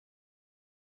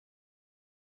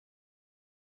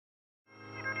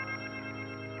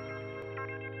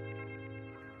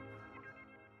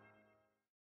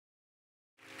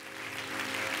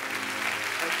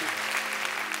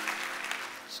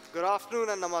Good afternoon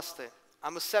and namaste.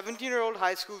 I'm a 17-year-old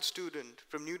high school student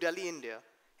from New Delhi, India,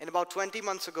 and about 20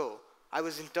 months ago, I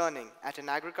was interning at an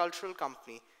agricultural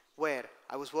company where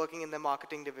I was working in their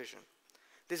marketing division.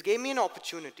 This gave me an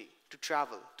opportunity to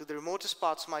travel to the remotest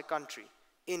parts of my country,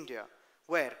 India,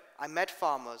 where I met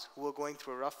farmers who were going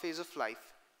through a rough phase of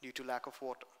life due to lack of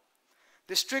water.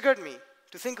 This triggered me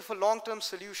to think of a long-term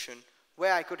solution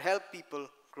where I could help people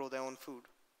grow their own food.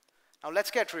 Now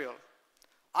let's get real.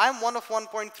 I am one of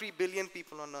 1.3 billion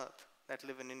people on earth that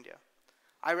live in India.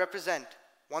 I represent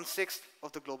 1/6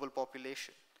 of the global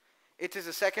population. It is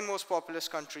the second most populous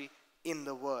country in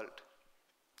the world.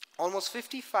 Almost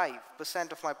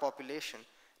 55% of my population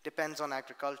depends on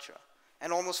agriculture,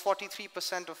 and almost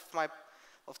 43%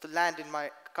 of the land in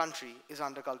my country is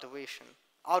under cultivation,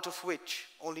 out of which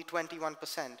only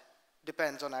 21%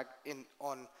 depends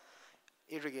on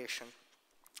irrigation.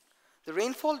 The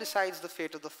rainfall decides the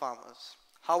fate of the farmers.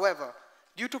 However,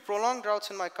 due to prolonged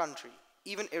droughts in my country,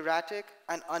 even erratic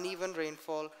and uneven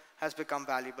rainfall has become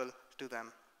valuable to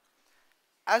them.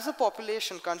 As the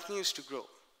population continues to grow,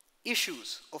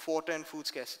 issues of water and food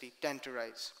scarcity tend to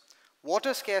rise.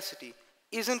 Water scarcity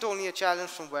isn't only a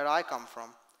challenge from where I come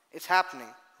from, it's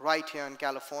happening right here in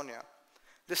California.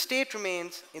 The state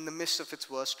remains in the midst of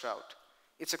its worst drought.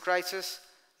 It's a crisis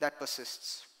that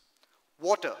persists.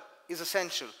 Water is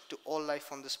essential to all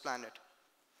life on this planet.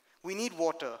 We need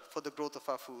water for the growth of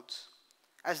our foods.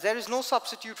 As there is no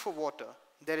substitute for water,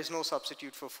 there is no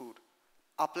substitute for food.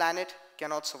 Our planet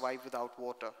cannot survive without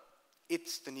water.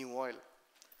 It's the new oil.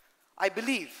 I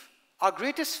believe our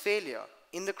greatest failure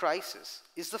in the crisis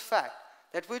is the fact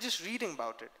that we're just reading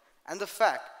about it and the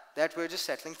fact that we're just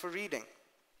settling for reading.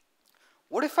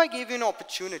 What if I gave you an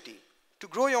opportunity to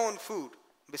grow your own food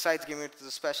besides giving it to the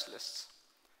specialists?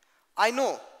 I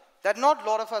know that not a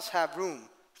lot of us have room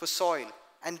for soil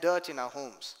and dirt in our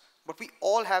homes, but we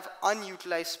all have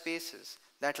unutilized spaces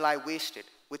that lie wasted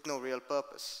with no real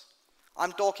purpose.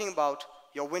 I'm talking about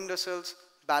your windowsills,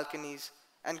 balconies,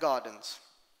 and gardens.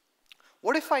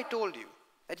 What if I told you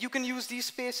that you can use these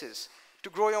spaces to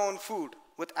grow your own food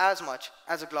with as much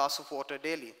as a glass of water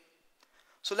daily?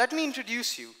 So let me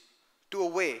introduce you to a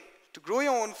way to grow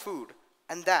your own food,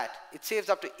 and that it saves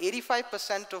up to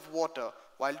 85% of water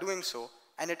while doing so,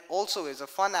 and it also is a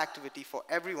fun activity for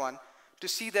everyone to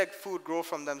see their food grow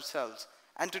from themselves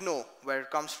and to know where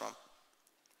it comes from.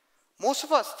 Most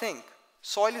of us think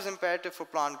soil is imperative for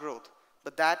plant growth,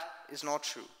 but that is not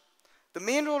true. The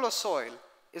main role of soil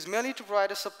is merely to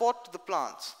provide a support to the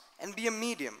plants and be a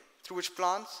medium through which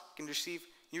plants can receive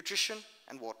nutrition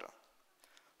and water.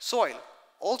 Soil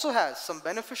also has some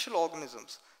beneficial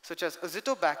organisms such as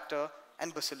azotobacter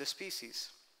and bacillus species.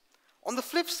 On the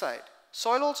flip side,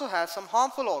 soil also has some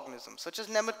harmful organisms such as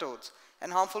nematodes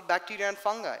and harmful bacteria and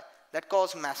fungi that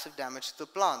cause massive damage to the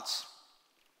plants.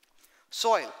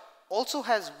 Soil also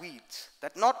has weeds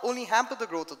that not only hamper the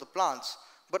growth of the plants,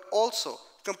 but also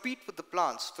compete with the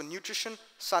plants for nutrition,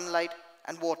 sunlight,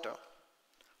 and water.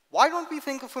 Why don't we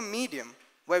think of a medium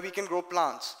where we can grow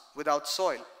plants without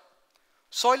soil?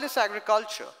 Soilless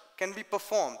agriculture can be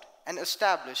performed and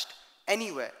established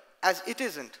anywhere, as it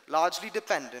isn't largely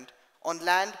dependent on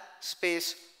land,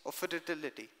 space, or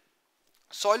fertility.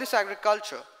 Soilless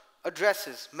agriculture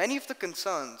addresses many of the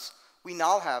concerns we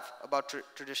now have about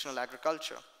traditional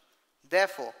agriculture.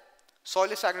 Therefore,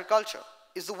 soilless agriculture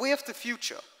is the way of the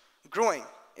future, growing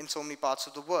in so many parts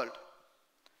of the world.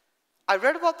 I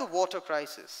read about the water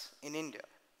crisis in India,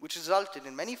 which resulted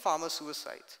in many farmer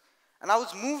suicides, and I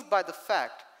was moved by the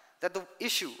fact that the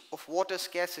issue of water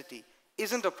scarcity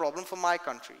isn't a problem for my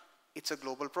country, it's a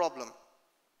global problem.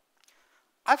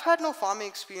 I've had no farming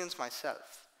experience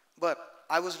myself, but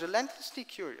I was relentlessly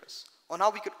curious on how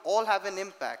we could all have an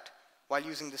impact while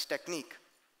using this technique.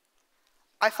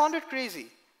 I found it crazy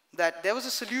that there was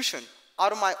a solution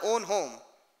out of my own home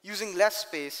using less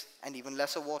space and even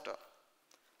lesser water.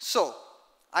 So,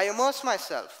 I immersed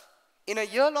myself in a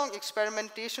year-long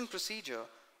experimentation procedure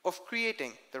of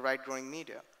creating the right growing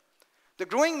media. The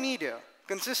growing media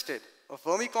consisted of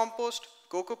vermicompost,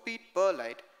 coco peat,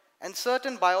 perlite, and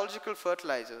certain biological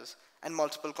fertilizers and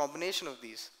multiple combination of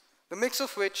these, the mix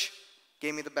of which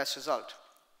gave me the best result.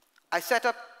 I set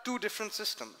up 2 different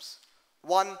systems.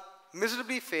 One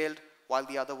miserably failed while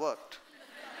the other worked.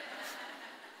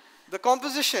 The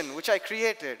composition which I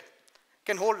created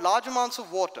can hold large amounts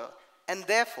of water, and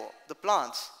therefore the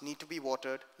plants need to be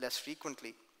watered less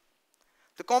frequently.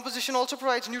 The composition also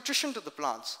provides nutrition to the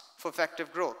plants for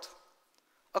effective growth.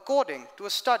 According to a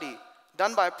study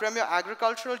done by a premier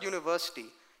agricultural university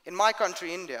in my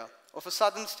country, India, of a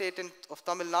southern state of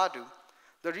Tamil Nadu,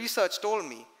 the research told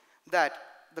me that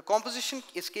the composition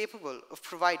is capable of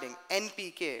providing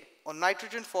NPK, or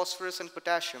nitrogen, phosphorus, and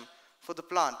potassium for the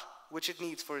plant, which it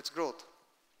needs for its growth.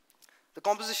 The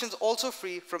composition is also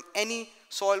free from any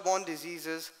soil-borne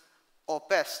diseases or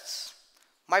pests.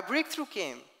 My breakthrough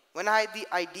came when I had the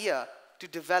idea to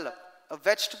develop a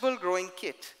vegetable growing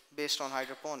kit based on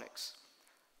hydroponics.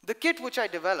 The kit which I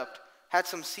developed had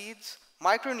some seeds,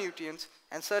 micronutrients,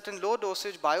 and certain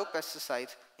low-dosage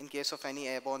biopesticides in case of any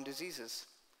airborne diseases.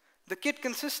 The kit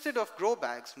consisted of grow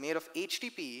bags made of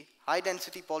HDPE,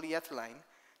 high-density polyethylene,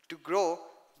 to grow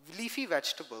leafy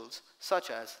vegetables such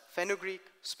as fenugreek,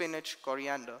 spinach,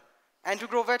 coriander, and to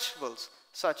grow vegetables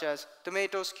such as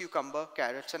tomatoes, cucumber,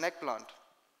 carrots, and eggplant.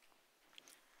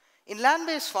 In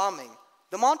land-based farming,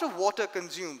 the amount of water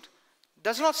consumed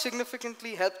does not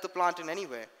significantly help the plant in any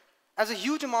way, as a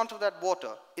huge amount of that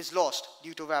water is lost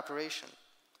due to evaporation.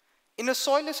 In a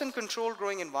soilless and controlled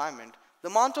growing environment, the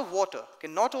amount of water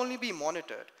can not only be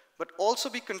monitored, but also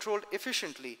be controlled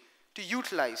efficiently to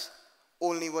utilize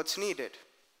only what's needed.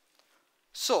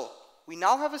 So, we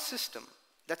now have a system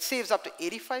that saves up to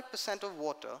 85% of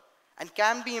water and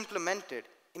can be implemented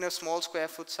in a small square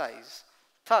foot size,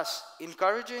 thus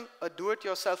encouraging a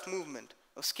do-it-yourself movement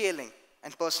of scaling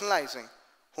and personalizing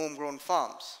homegrown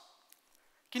farms.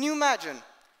 Can you imagine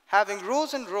having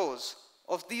rows and rows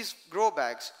of these grow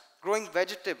bags growing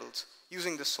vegetables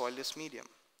using the soilless medium?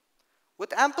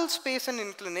 With ample space and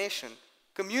inclination,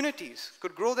 communities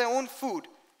could grow their own food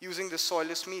using the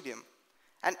soilless medium,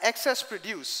 and excess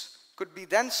produce could be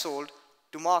then sold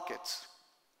to markets.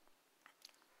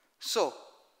 So,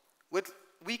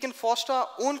 we can foster our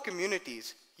own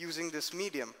communities using this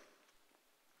medium.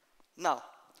 Now,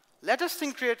 let us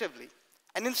think creatively,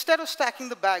 and instead of stacking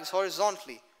the bags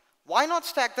horizontally, why not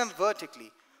stack them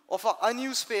vertically of our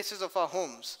unused spaces of our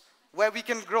homes, where we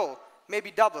can grow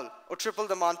maybe double or triple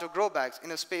the amount of grow bags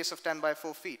in a space of 10 by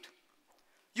 4 feet.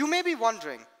 You may be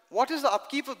wondering, what is the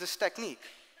upkeep of this technique?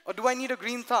 Or do I need a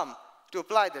green thumb to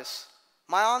apply this?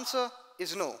 My answer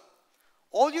is no.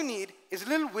 All you need is a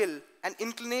little will and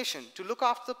inclination to look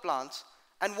after the plants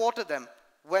and water them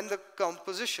when the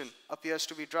composition appears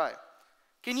to be dry.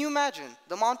 Can you imagine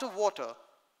the amount of water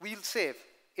we'll save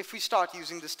if we start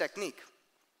using this technique?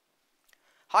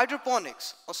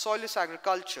 Hydroponics, or soilless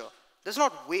agriculture, does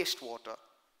not waste water.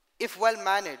 If well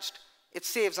managed, it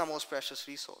saves our most precious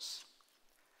resource.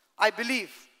 I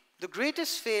believe the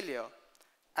greatest failure,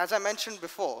 as I mentioned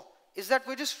before, is that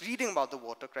we're just reading about the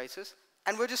water crisis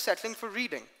and we're just settling for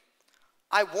reading.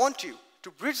 I want you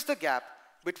to bridge the gap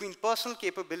between personal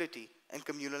capability and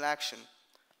communal action.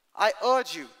 I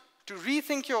urge you to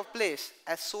rethink your place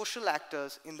as social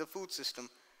actors in the food system,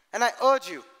 and I urge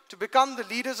you to become the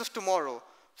leaders of tomorrow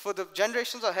for the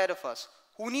generations ahead of us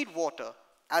who need water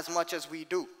as much as we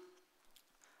do.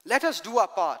 Let us do our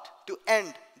part to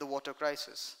end the water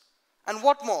crisis. And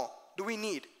what more do we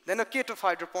need than a kit of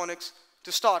hydroponics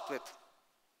to start with?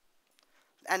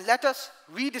 And let us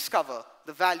rediscover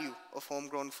the value of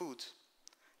homegrown foods.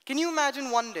 Can you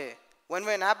imagine one day when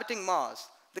we're inhabiting Mars,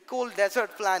 the cold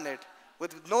desert planet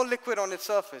with no liquid on its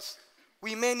surface,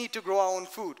 we may need to grow our own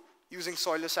food using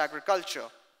soilless agriculture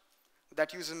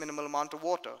that uses a minimal amount of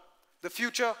water. The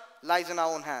future lies in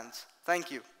our own hands.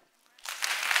 Thank you.